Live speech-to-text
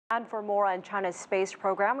And for more on China's space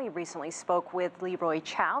program, we recently spoke with Leroy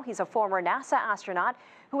Chiao. He's a former NASA astronaut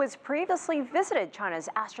who has previously visited China's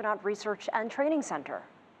Astronaut Research and Training Center.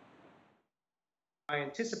 I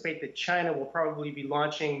anticipate that China will probably be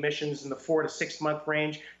launching missions in the 4 to 6 month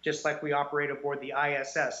range, just like we operate aboard the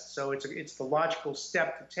ISS. So it's the logical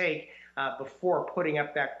step to take before putting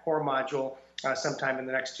up that core module sometime in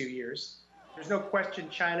the next 2 years. There's no question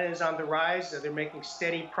China is on the rise. They're making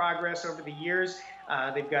steady progress over the years.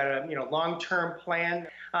 They've got a long-term plan.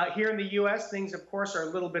 Here in the U.S., things, of course, are a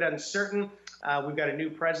little bit uncertain. We've got a new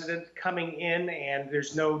president coming in, and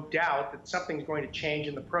there's no doubt that something's going to change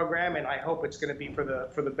in the program, and I hope it's going to be for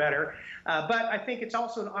the better. But I think it's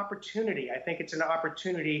also an opportunity. I think it's an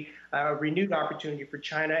opportunity, a renewed opportunity for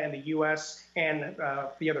China and the U.S. and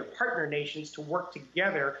the other partner nations to work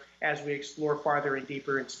together as we explore farther and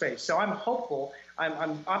deeper in space. So I'm hopeful,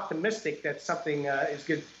 I'm optimistic that something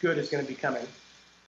good is going to be coming.